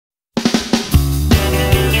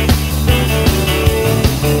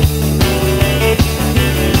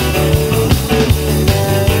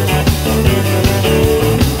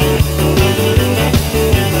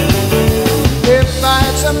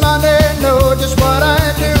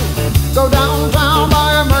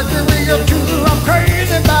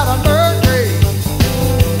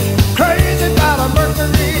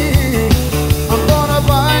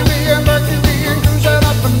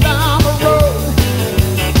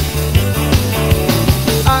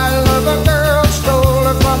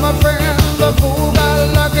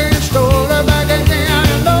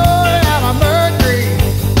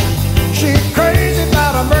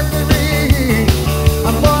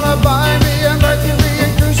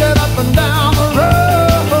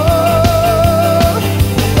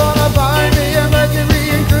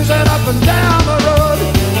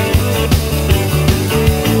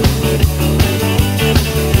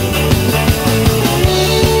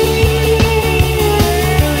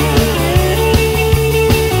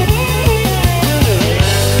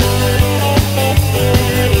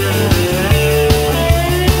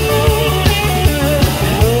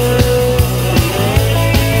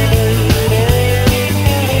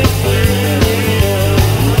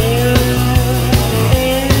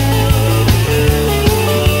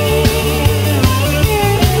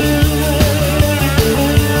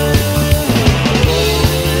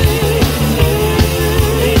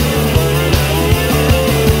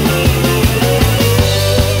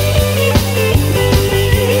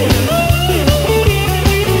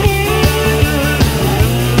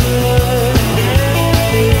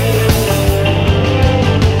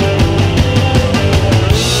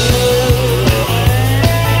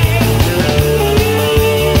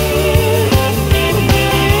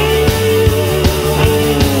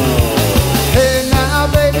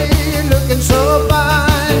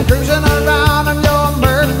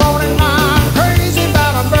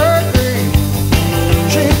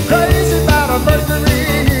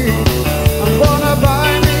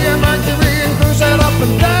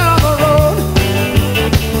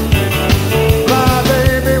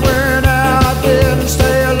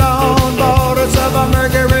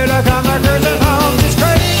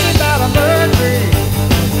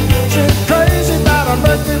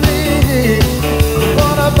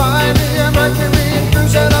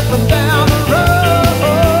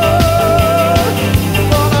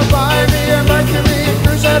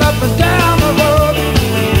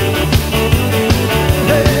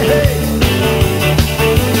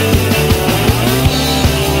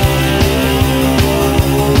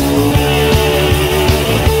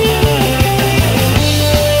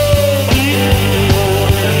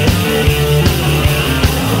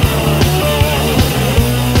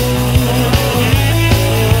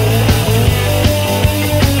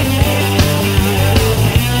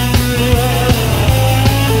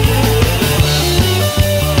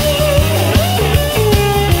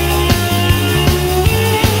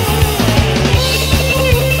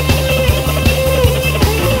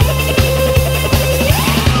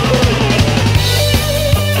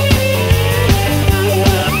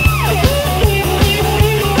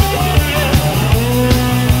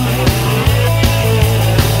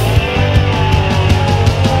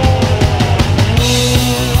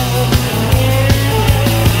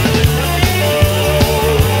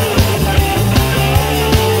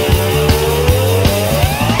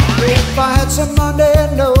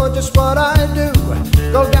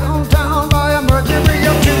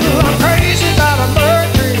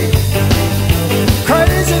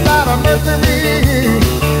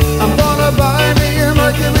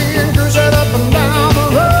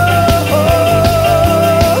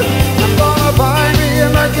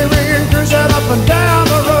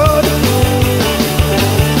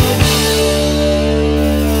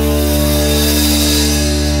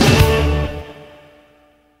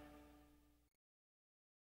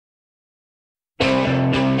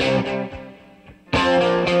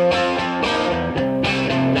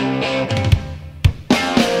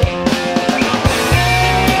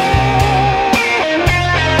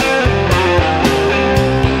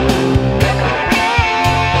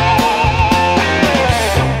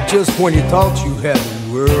when you thought you had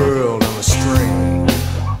the world on a string.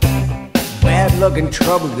 Bad luck and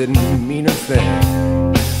trouble didn't mean a thing.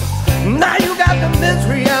 Now you got the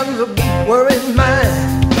misery and the worried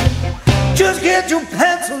mind. Just get your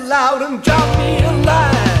pencil out and drop me a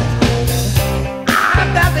line. I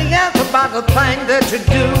got the answer about the thing that you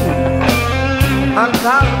do. I'm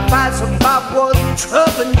got advice about what's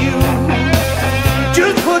troubling you.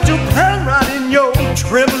 Just put your pen right in your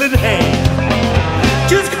trembling hand.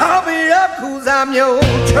 Just call me up, 'cause I'm your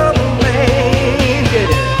trouble man. Yeah.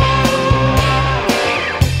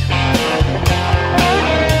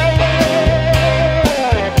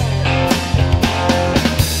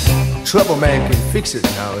 Trouble man can fix it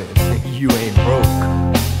now if you ain't broke.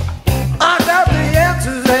 I got the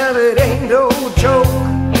answers and it ain't no joke.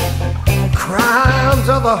 Crimes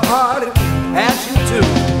of the heart, it pass you to.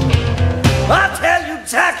 I'll tell you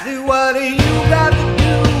exactly what you got to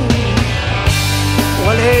do.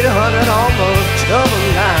 1-800 on the trouble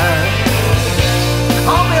line.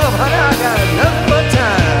 Call me up, honey, I got nothing but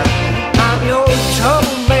time. I'm your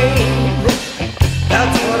trouble man.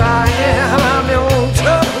 That's what I am, I'm your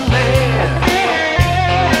trouble man.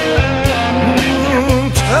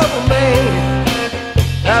 Trouble man.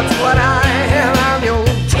 That's what I am, I'm your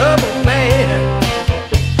trouble man.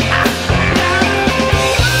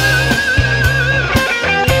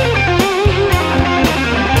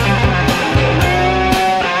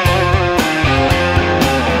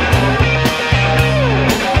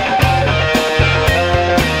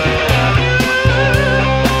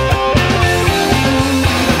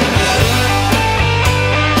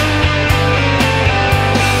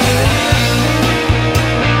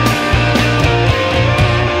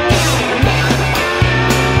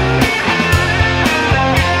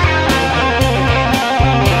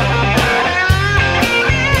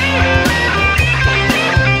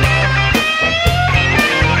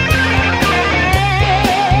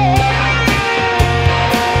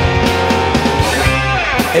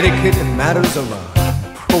 Etiquette and matters of a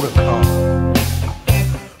protocol.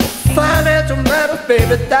 Financial matters,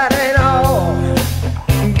 baby, that ain't all.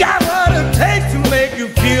 Got what it takes to make you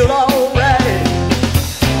feel alright.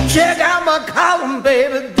 Check out my column,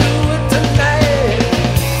 baby, do it tonight.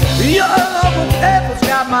 Your local paper's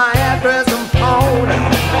got my address and phone.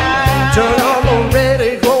 Turn on the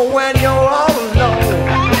radio when you're all alone.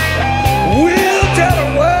 We'll tell the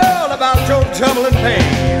world about your trouble and pain.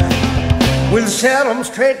 We'll set them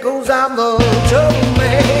straight, 'cause I'm the trouble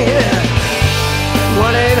man.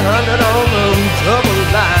 1-800 on the trouble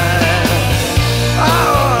line.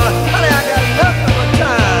 Oh, honey, I got nothing but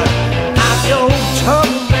time. I'm your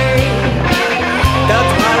trouble man.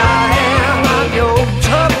 That's what I am, I'm your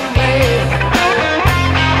trouble man.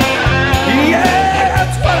 Yeah,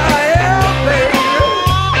 that's what I am, baby.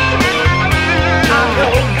 I'm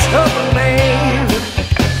your trouble man.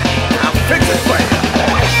 I'll fix it for you.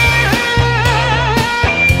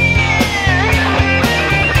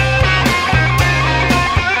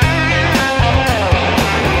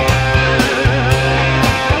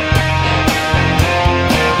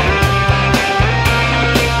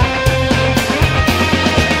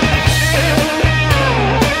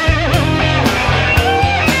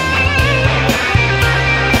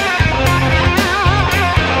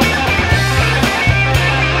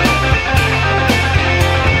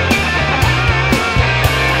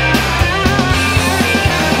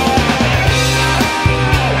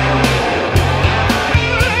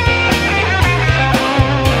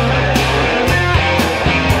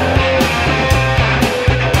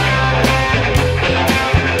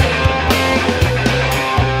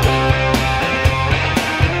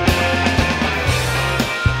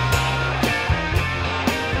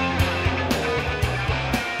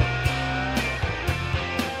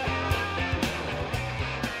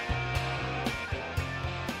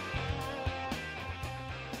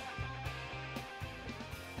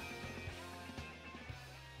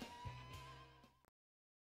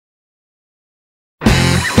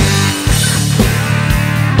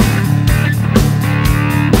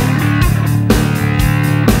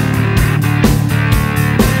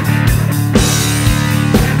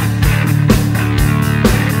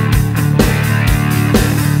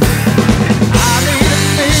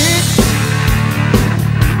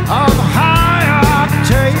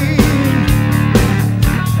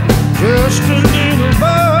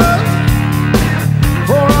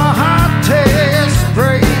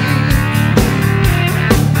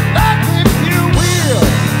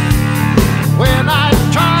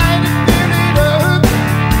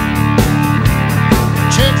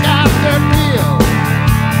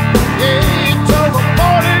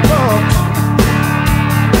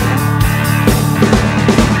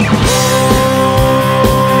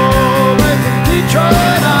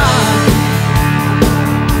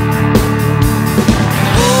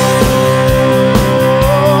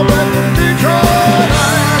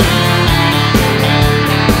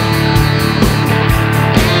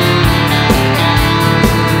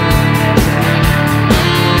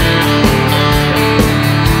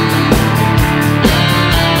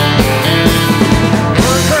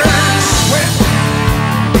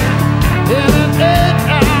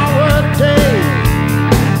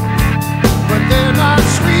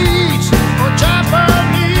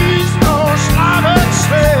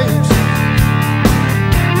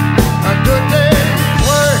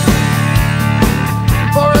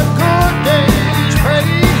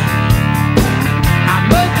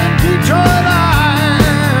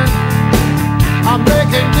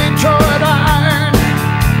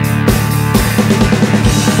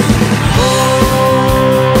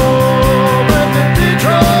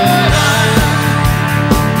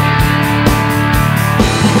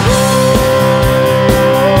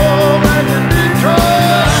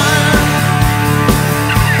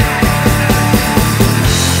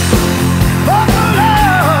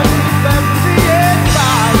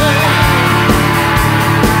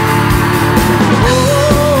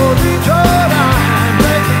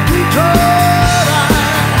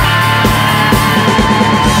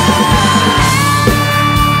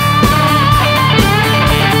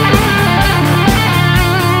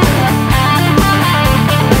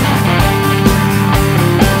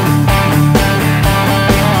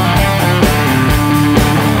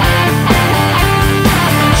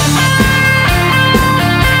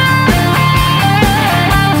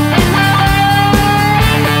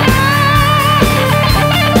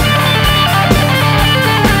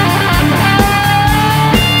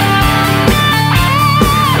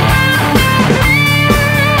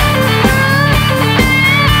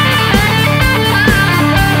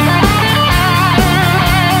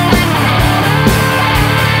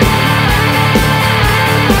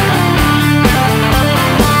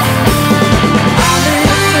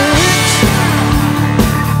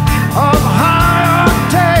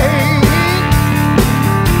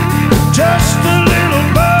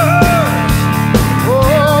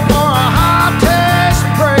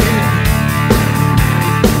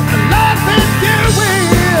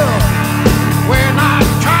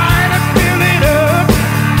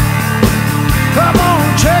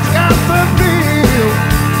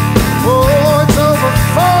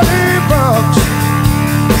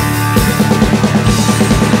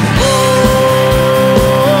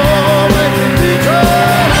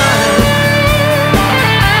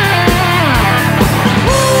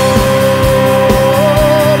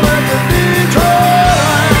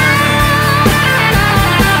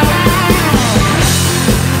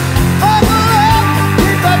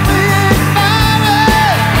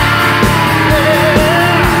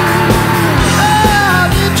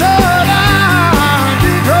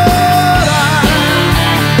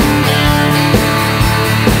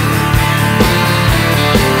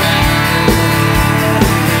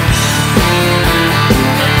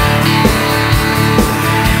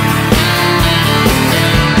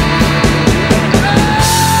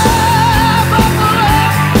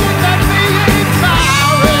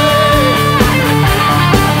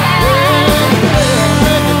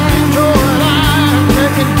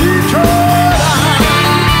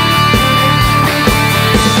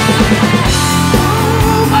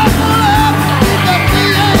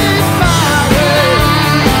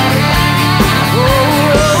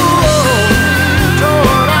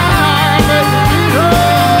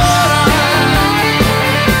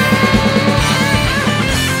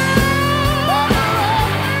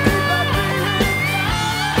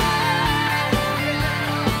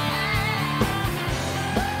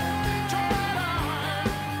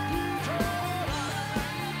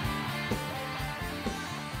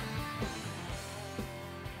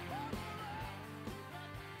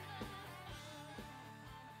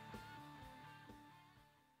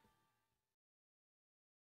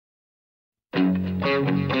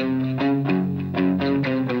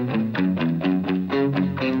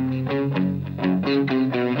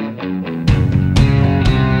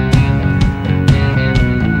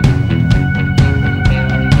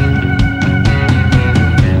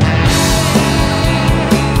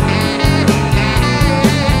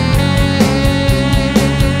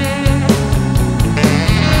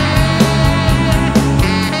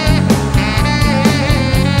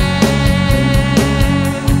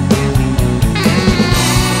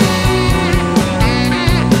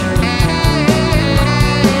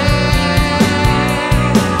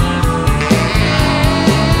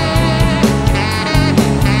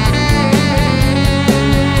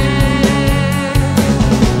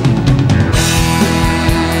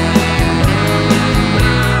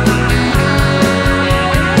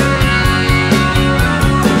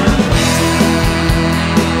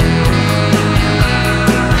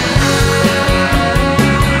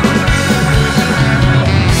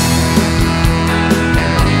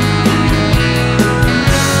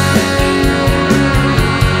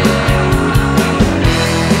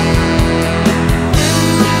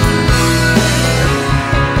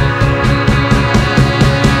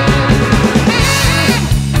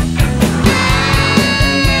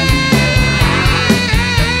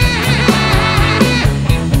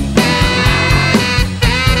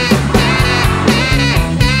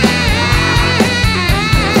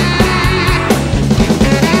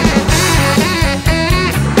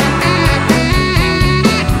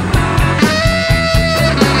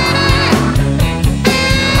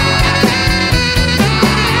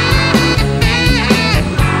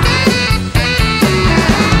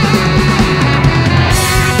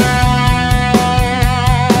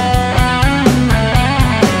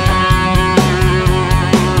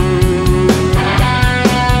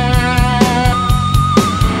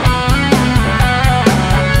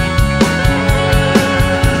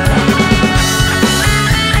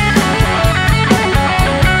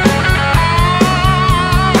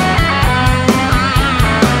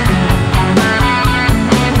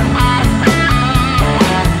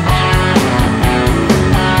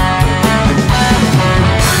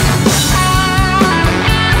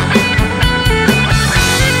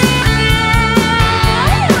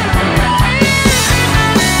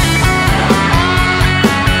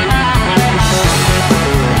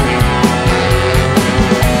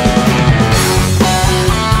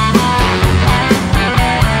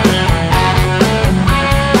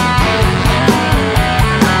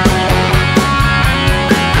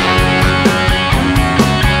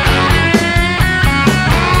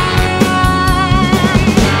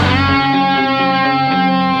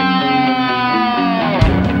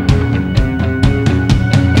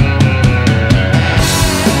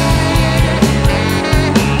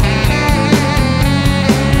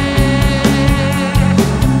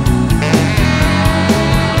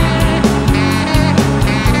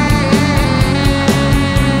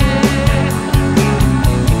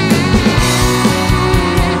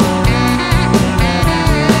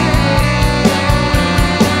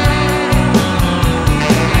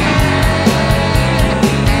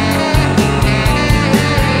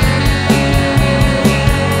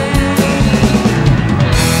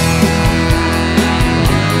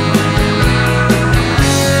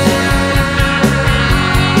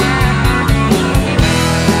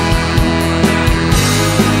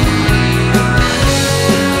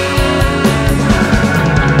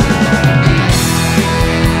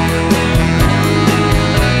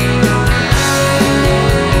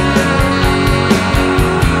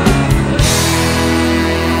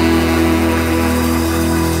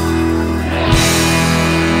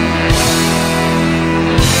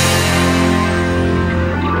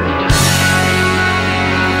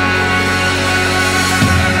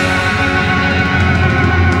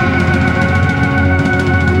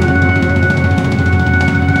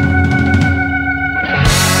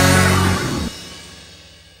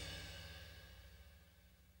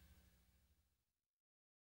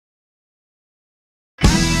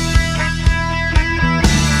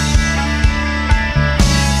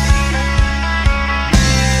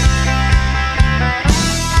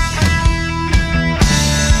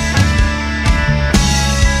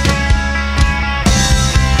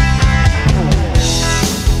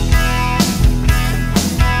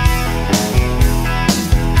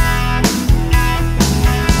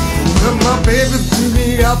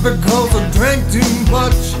 out because I drank too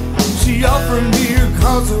much. She offered me her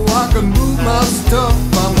car so I could move my stuff.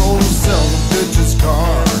 I'm gonna sell a bitch's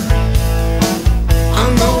car.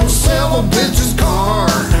 I'm gonna sell a bitch's car.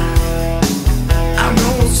 I'm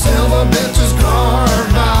gonna sell a bitch's car.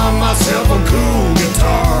 Buy myself a cool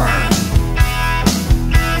guitar.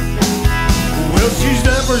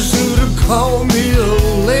 should have called me a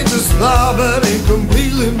lazy slob. It ain't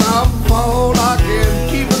completely my fault. I can't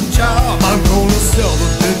keep a job. I'm gonna sell the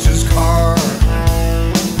bitch's car.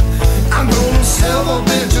 I'm gonna sell the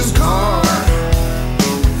bitch's car.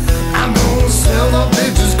 I'm gonna sell the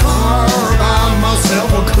bitch's car. Buy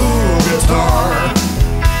myself a cool guitar.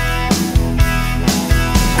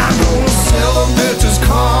 I'm gonna sell the bitch's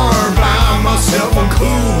car. Buy myself a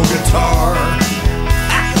cool guitar.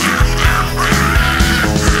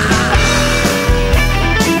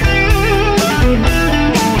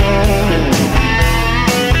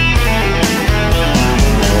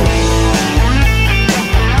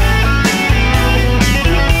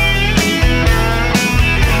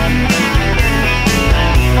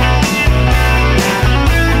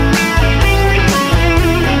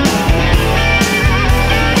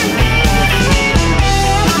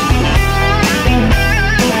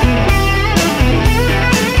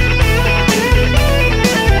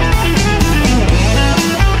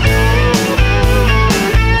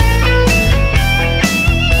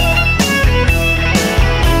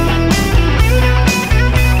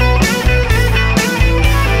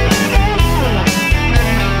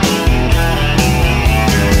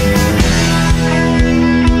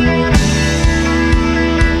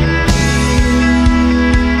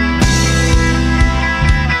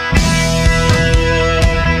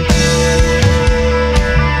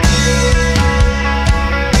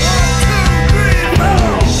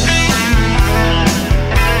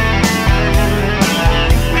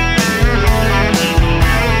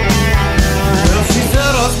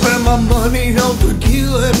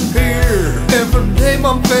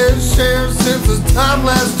 Time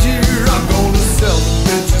last year, I'm gonna sell the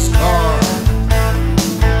bitch's car.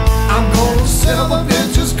 I'm gonna sell the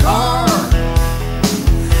bitch's car.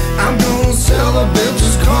 I'm gonna sell the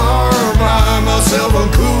bitch's car. Buy myself a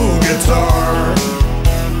cool guitar.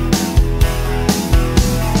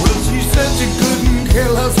 Well, she said she couldn't care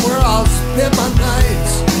less where I'll spend my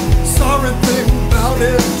nights. Sorry thing about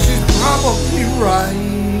it, she's probably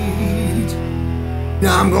right.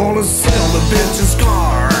 Now I'm gonna sell the bitch's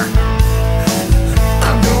car.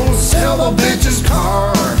 Sell the bitch's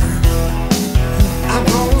car. I'm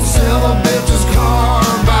gonna sell the bitch's car.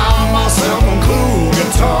 Buy myself a cool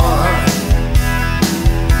guitar.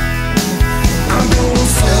 I'm gonna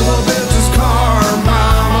sell the bitch's car.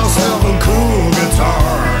 Buy myself a cool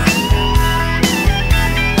guitar.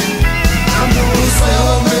 I'm gonna sell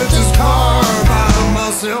the bitch's car. Buy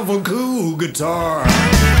myself a cool guitar.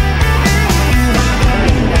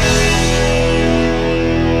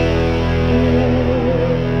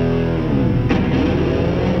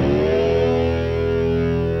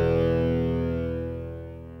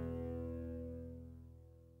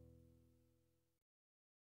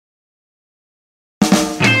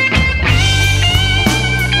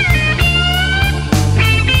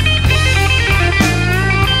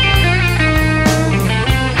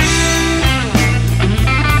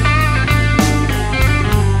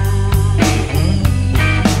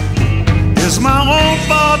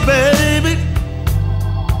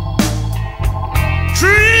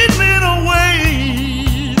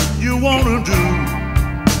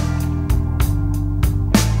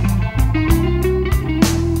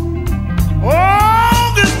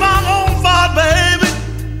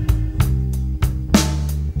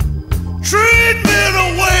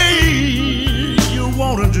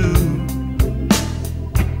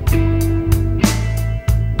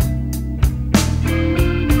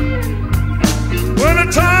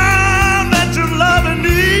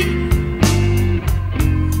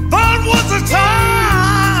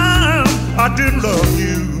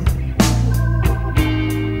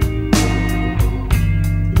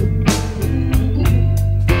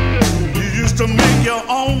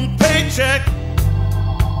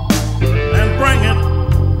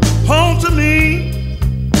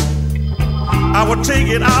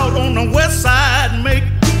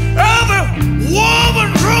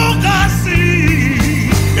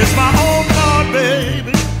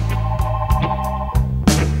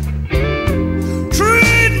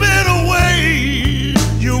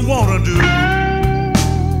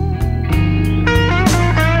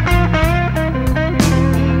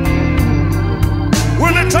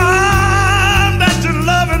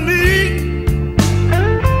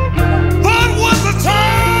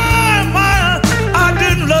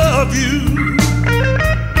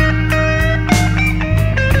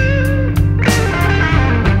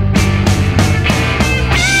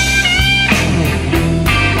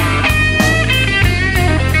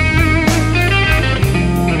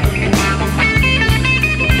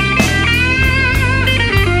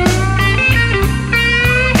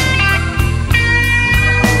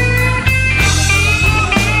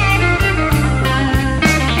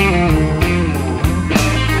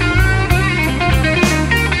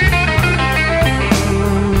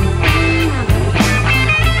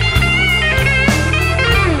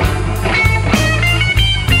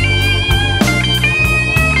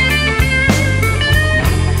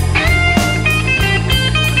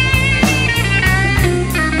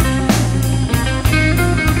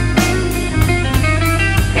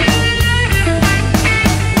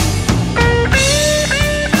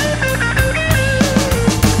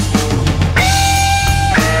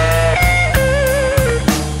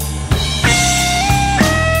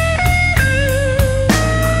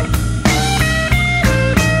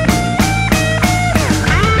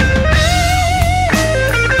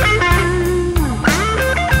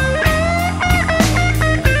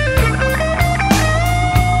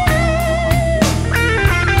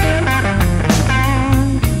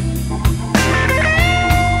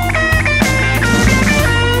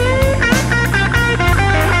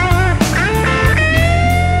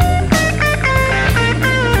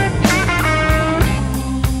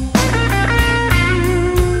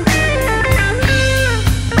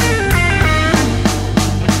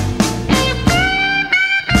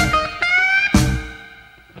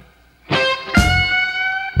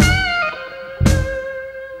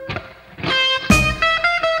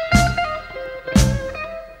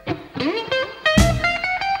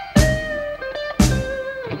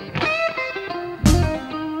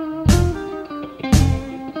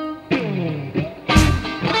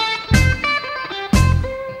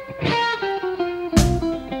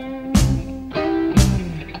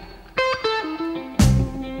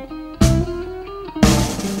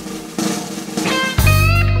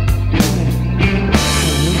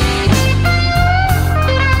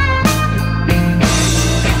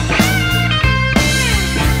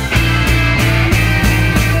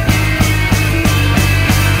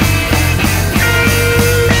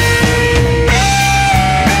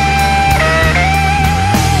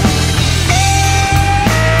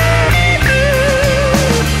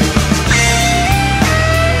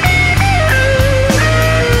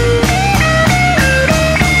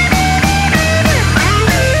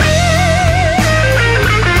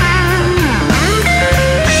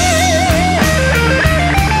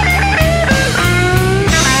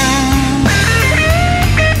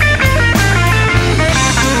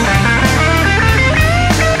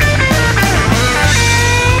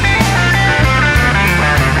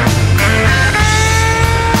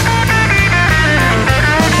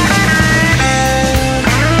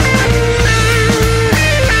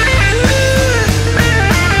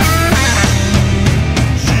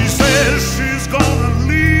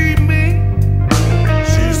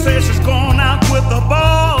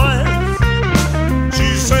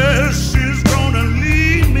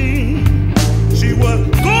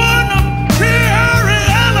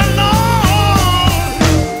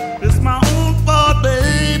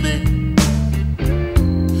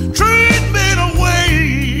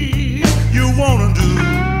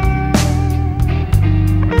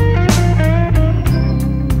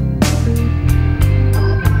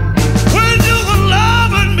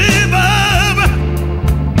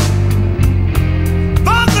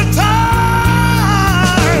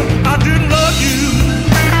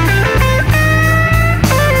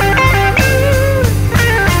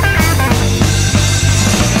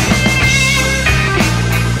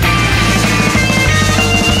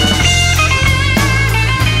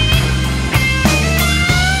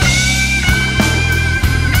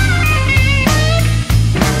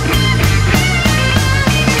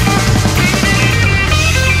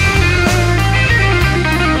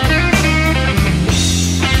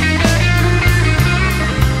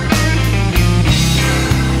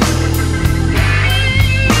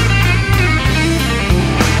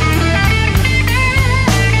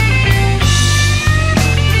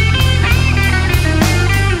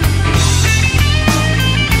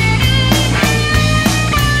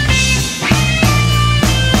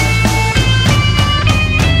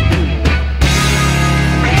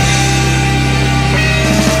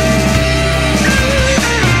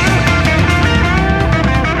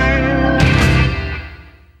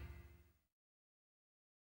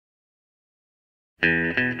 I'm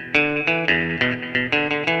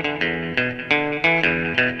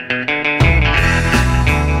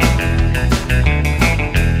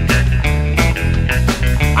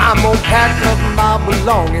gonna pack up my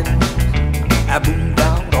belongings, I move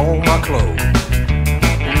out all my clothes.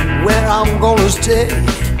 Where I'm gonna stay,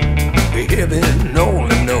 heaven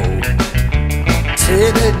only knows.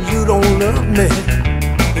 Say that you don't love me,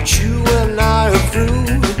 that you and I are through.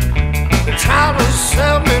 They're trying to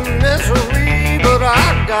sell me misery, but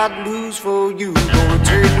I got news for you. Gonna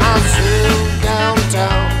take myself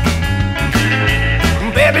downtown,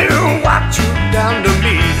 baby, what you done to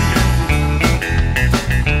me?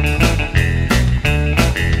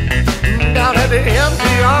 Down at the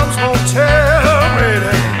Empty Arms Motel,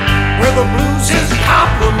 baby, where the blues is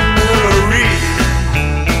complimentary.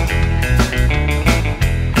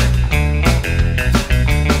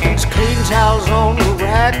 There's clean towels on the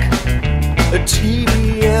rack, a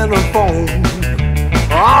TV and a phone,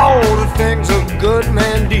 all the things a good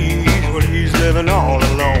man needs when he's living all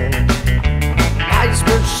alone. Ice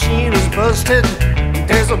machine is busted,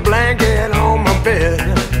 there's a blanket on my bed,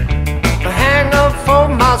 a hanger for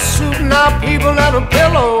my suit, now people and a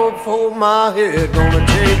pillow for my head. Gonna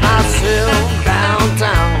take myself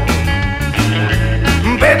downtown,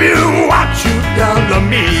 baby, what you done to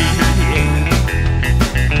me?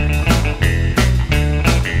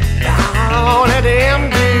 Down at the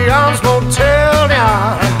Empty Arms Motel,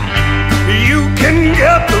 now you can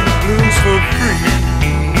get the blues for free,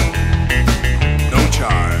 no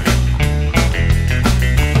charge.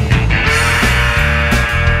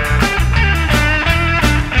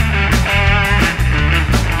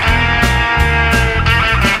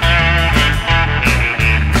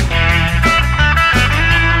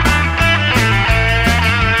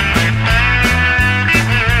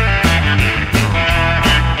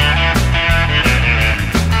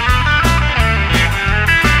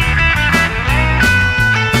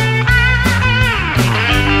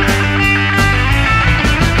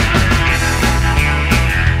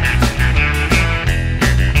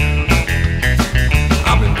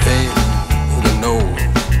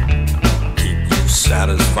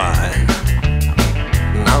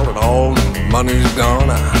 Now that all the money's gone,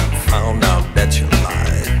 I found out that you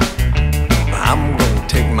lied. I'm gonna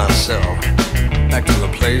take myself back to the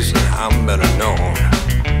place that I'm better known.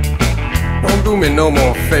 Don't do me no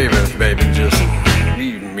more favors, baby, just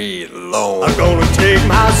leave me alone. I'm gonna take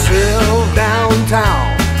myself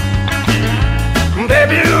downtown,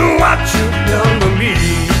 baby, what you done to me?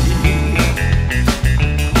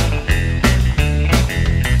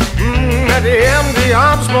 At the Empty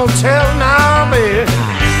Arms Motel now, baby,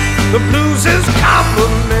 the blues is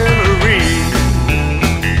complimentary.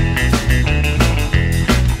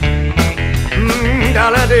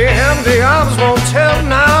 Down at the Empty Arms Motel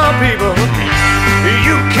now, people,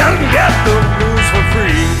 you can get the blues for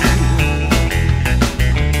free.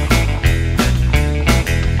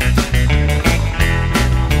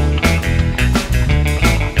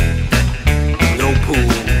 No pool,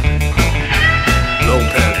 no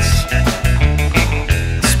pets,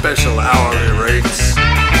 special hourly rates,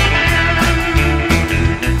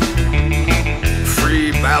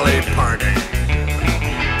 free ballet party.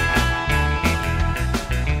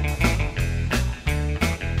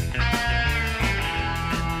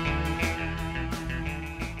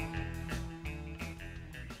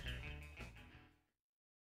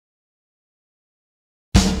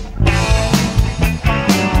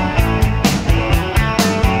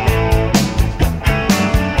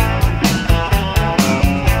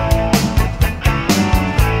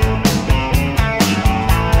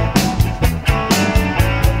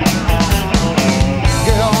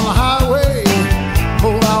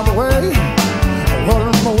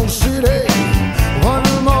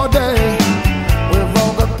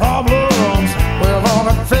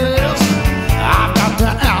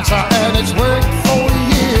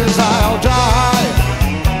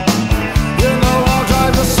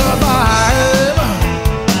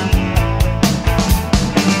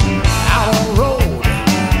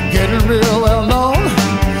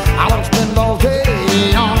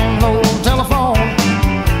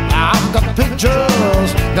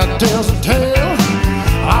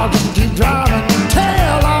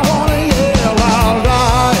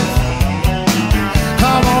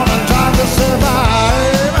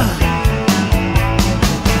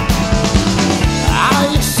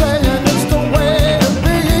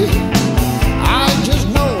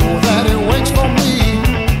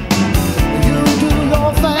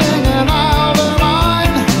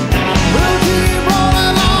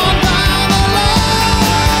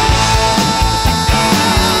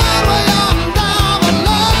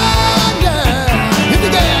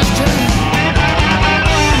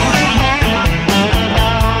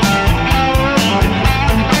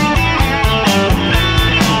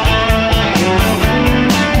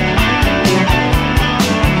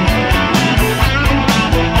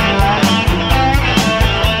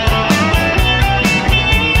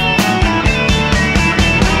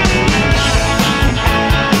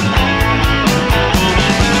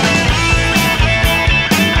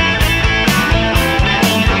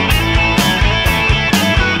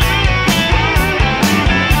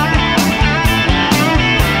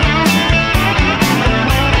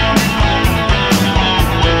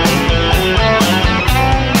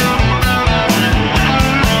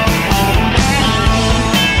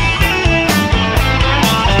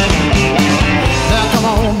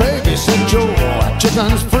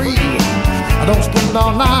 around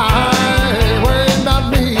all night, worrying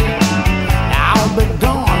about me. I'll be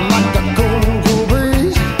gone like the cool, cool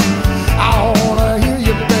breeze. I wanna hear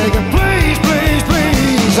you begging, please, please,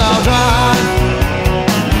 please. I'll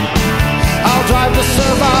drive to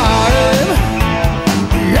survive.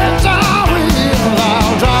 Yes, I will.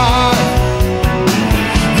 I'll drive.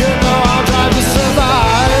 You know I'll drive to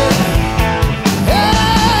survive. Hey,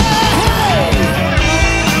 hey.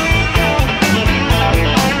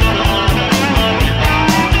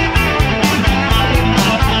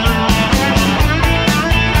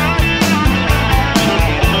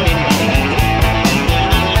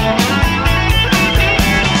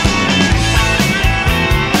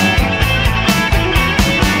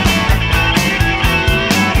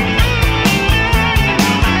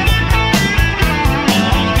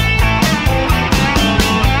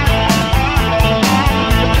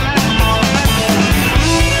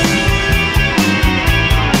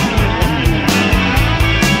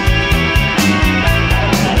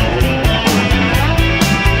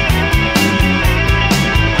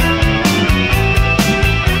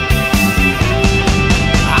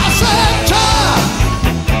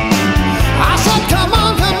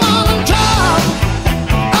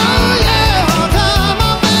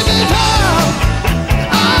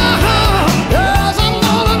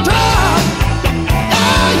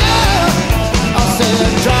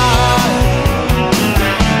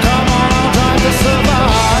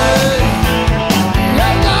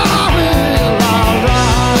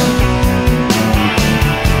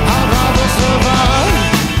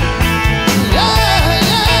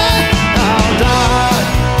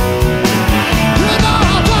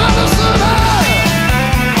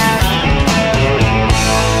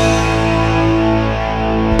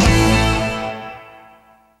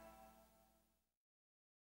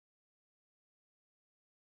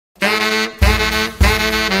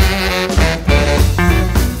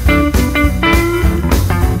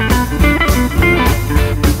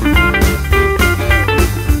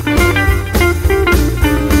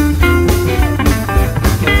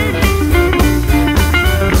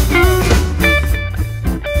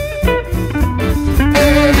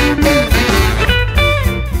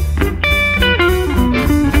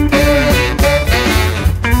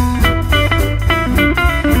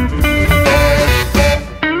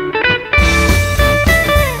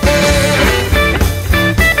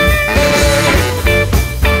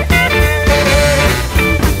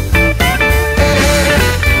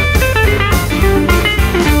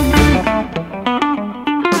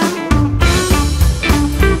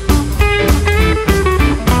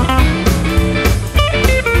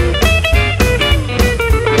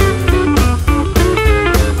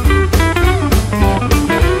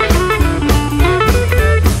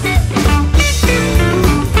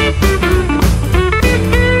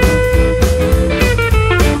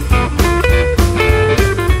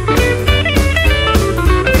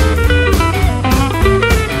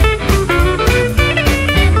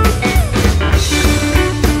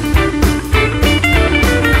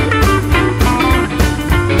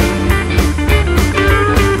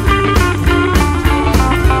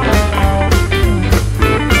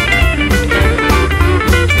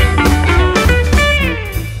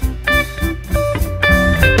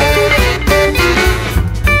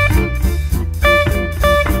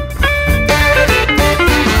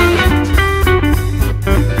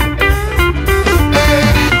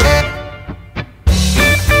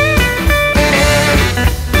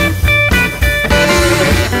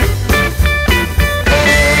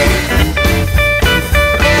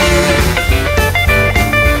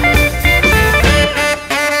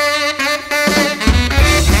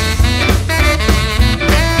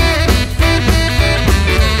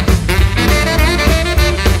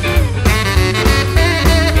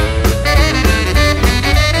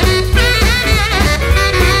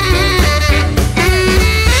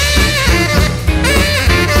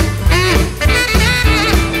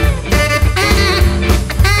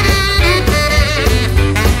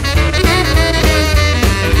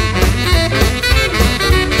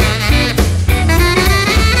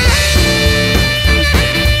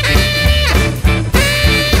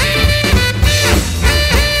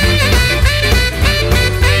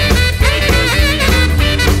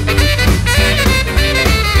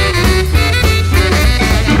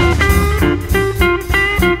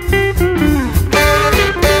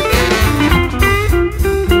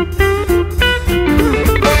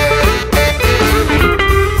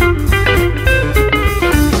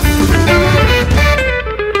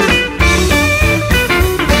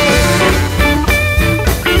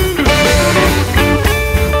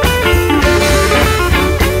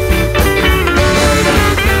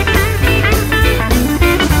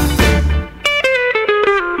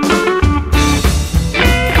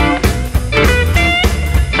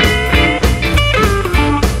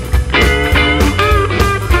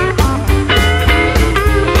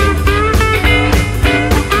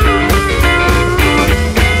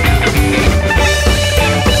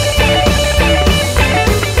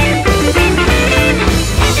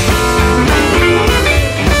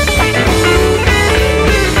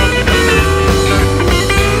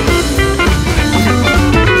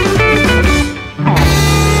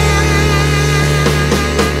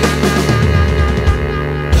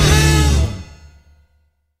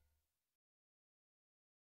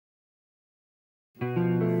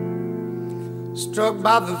 Struck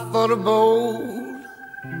by the thunderbolt,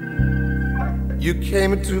 you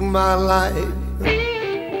came into my life.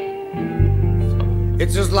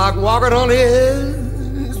 It's just like walking on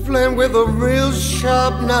edge, playing with a real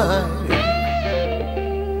sharp knife.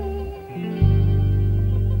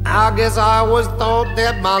 I guess I always thought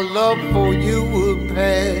that my love for you would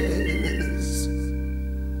pass,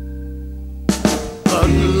 but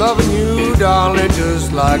loving you, darling,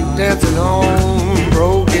 just like dancing on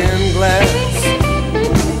broken glass.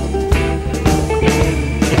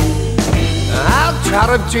 Try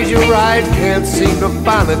to treat you right, can't seem to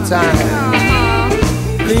find the time.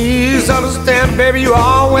 Please understand, baby, you're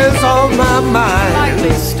always on my mind.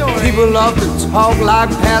 Likely story. People love to talk like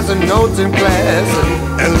passing notes in class,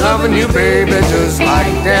 and loving you, baby, just like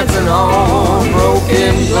dancing on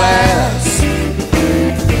broken glass.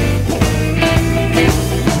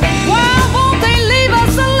 Why won't they leave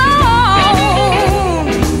us alone?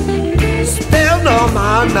 Spend all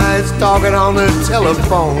my nights talking on the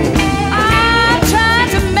telephone.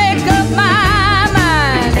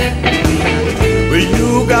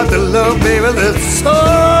 You got the love, baby, that's so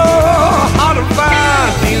hard to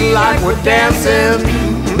find. Feel like we're dancing,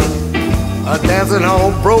 dancing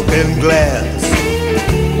on broken glass.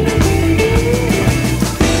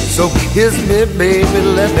 So kiss me, baby,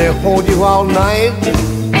 let me hold you all night.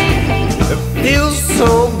 It feels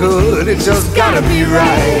so good, it just gotta be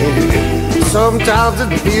right. Sometimes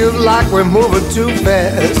it feels like we're moving too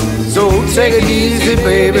fast. So take it easy,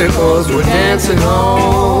 baby, 'cause we're dancing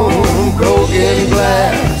on broken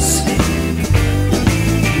glass.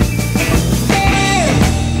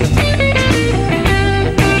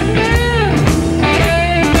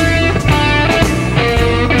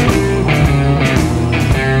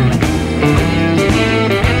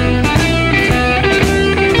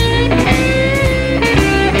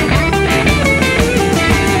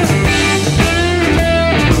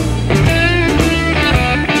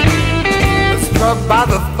 By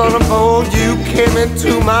the thunderbolt, you came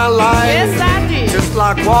into my life. Yes, I did. Just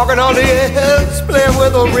like walking on the edge, playing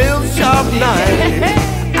with a real sharp knife.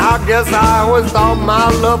 I guess I always thought my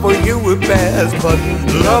love for you would pass, but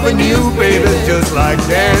loving you, baby, just like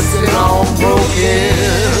dancing on broken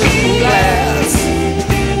glass.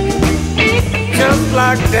 Just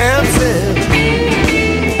like dancing,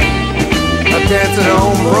 dancing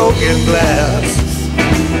on broken glass.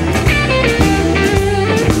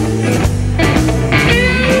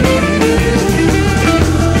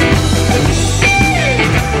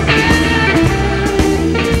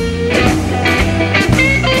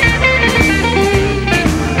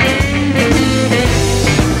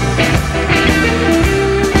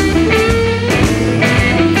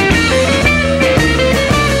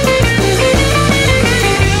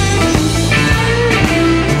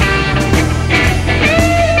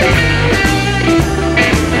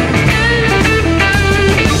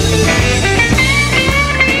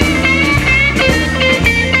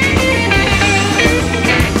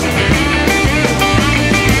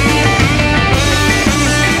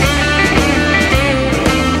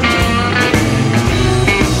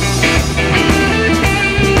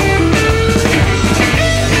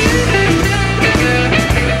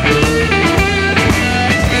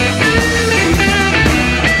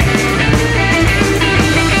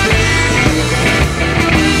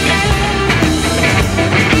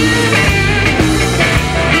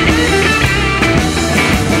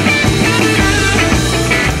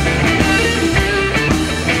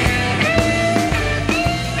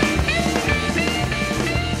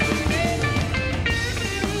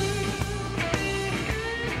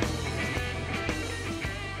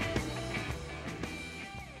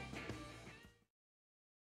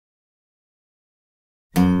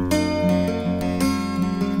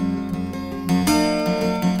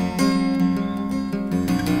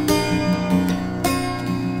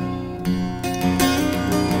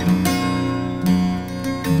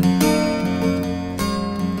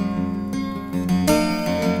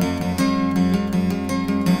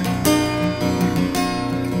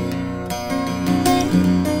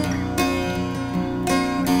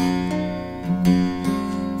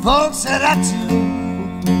 Folks said I too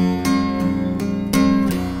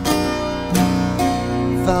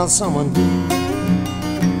found someone who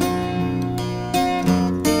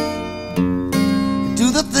do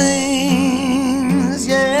the things,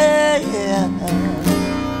 yeah, yeah,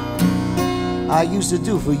 I used to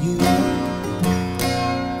do for you.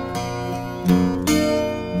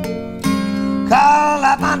 Call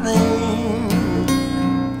out my name,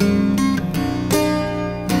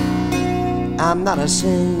 I'm not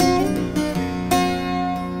ashamed.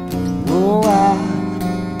 Oh, I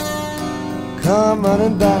come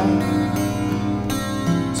running back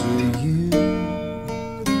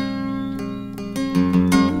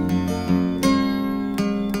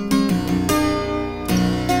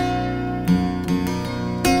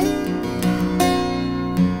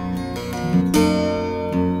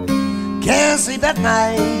at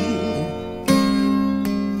night.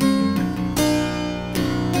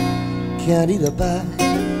 Can't eat a bite.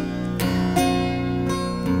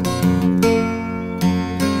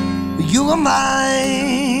 You were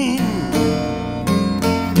mine.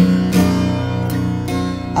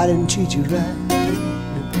 I didn't treat you right.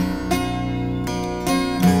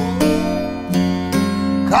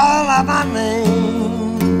 Call out my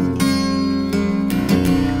name.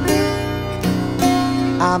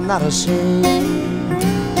 I'm not ashamed.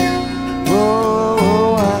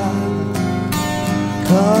 Oh, I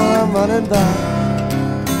come running back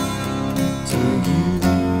to you.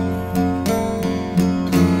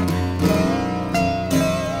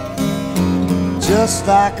 Just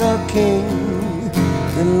like a king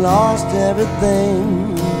that lost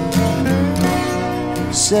everything,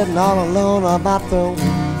 sitting all alone on my throne.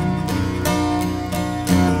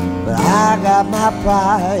 But I got my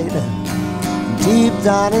pride deep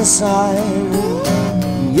down inside.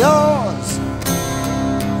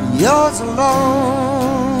 Yours alone.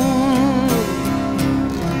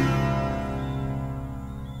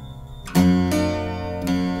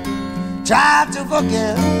 Try to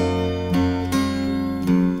forget,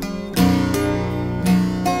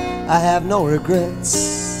 I have no regrets.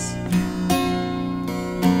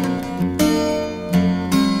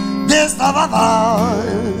 This love of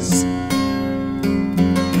ours,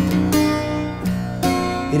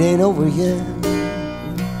 it ain't over yet.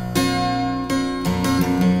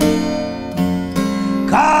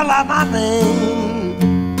 Call out my name.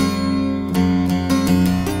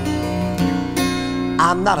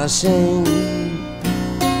 I'm not ashamed.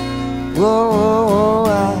 Whoa, I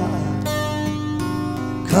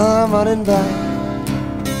come running back.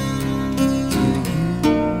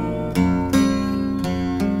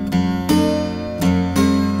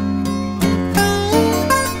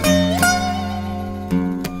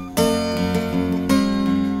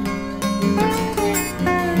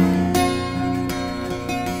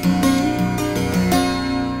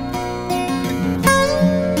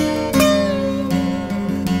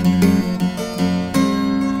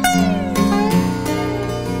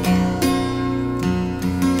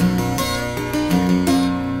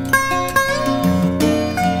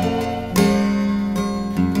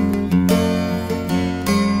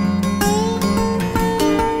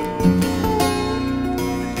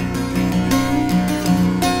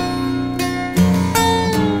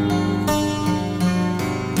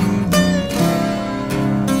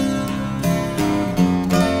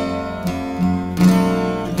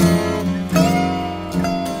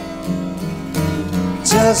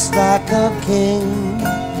 Just like a king,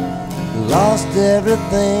 lost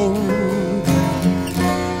everything,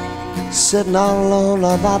 sitting all alone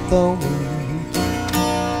on my throne.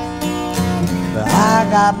 But I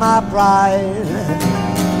got my pride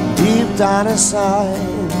deep down inside.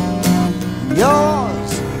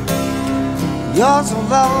 Yours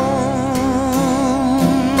alone.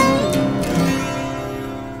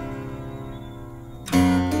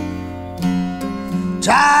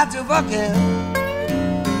 Try to forget,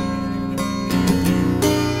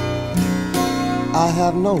 I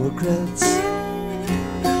have no regrets.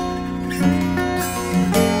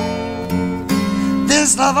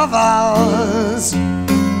 This love of ours,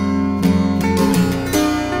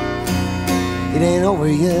 it ain't over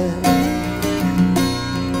yet.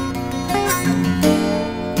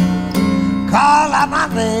 Call out my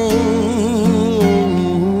name.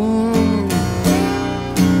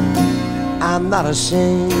 I'm not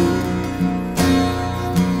ashamed.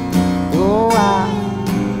 Oh, I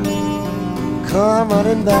come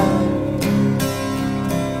running back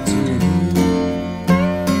to you.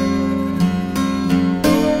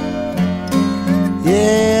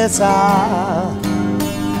 Yes, I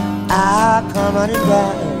come running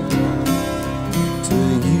back to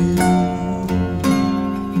you.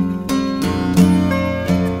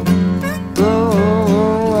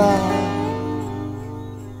 Oh,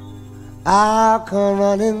 I'll come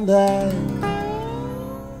running back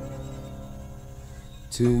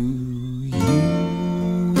to you.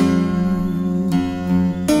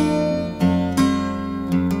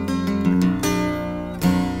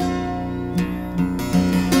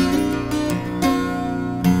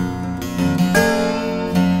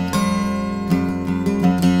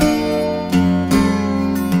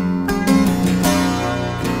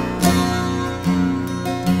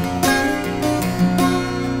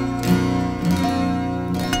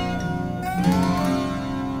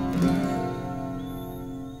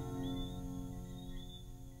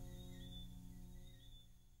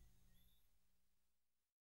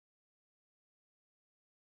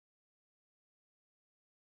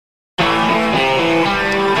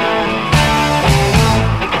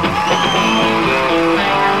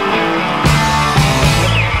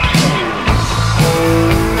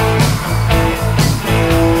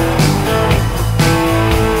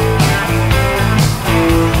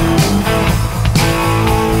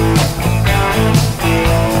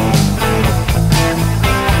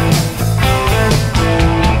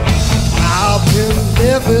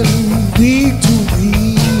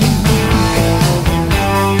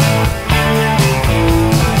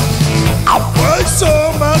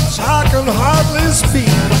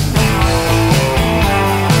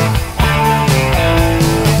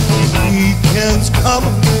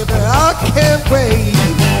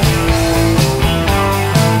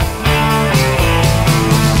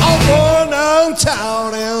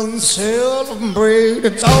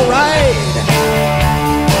 it's alright.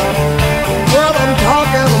 What I'm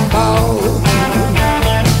talking about.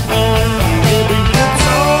 Baby, it's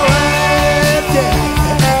alright, yeah.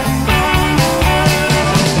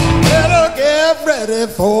 Better get ready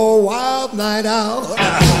for a wild night out.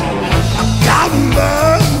 I've got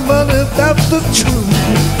money, that's the truth.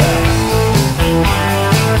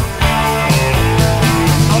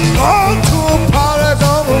 I'm going to a party,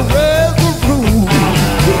 gonna raise the roof.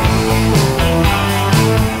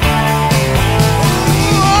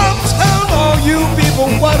 I'm telling all you people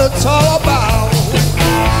what it's all about.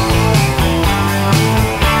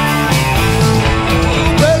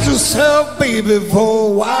 Raise yourself, baby, for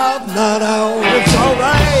a wild night out. It's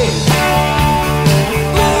alright.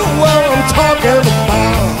 What I'm talking about.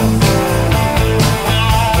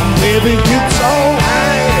 Baby, it's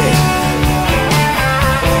alright.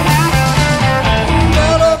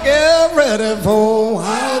 Better get ready for a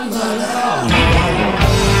wild night out.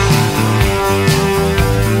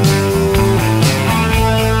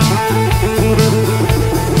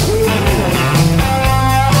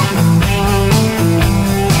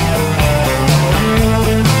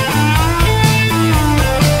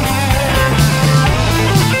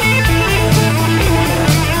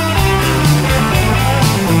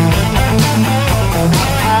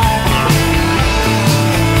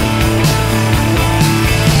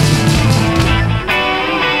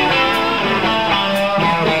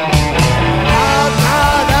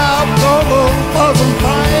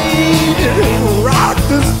 Rock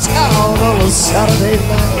this town on a Saturday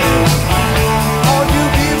night. All you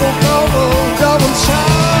people go jump and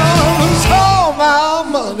shout. It's all my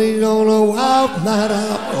money on a wild night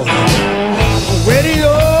out.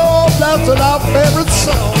 Radio blasting our favorite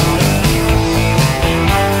song.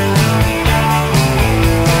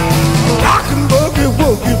 Rock and boogie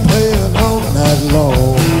woogie playing all night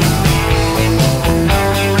long.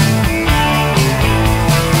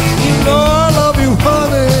 You know I love you,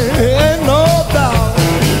 honey. Ain't no doubt.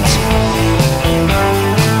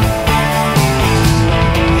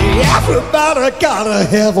 Everybody gotta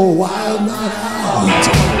have a wild night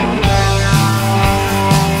out.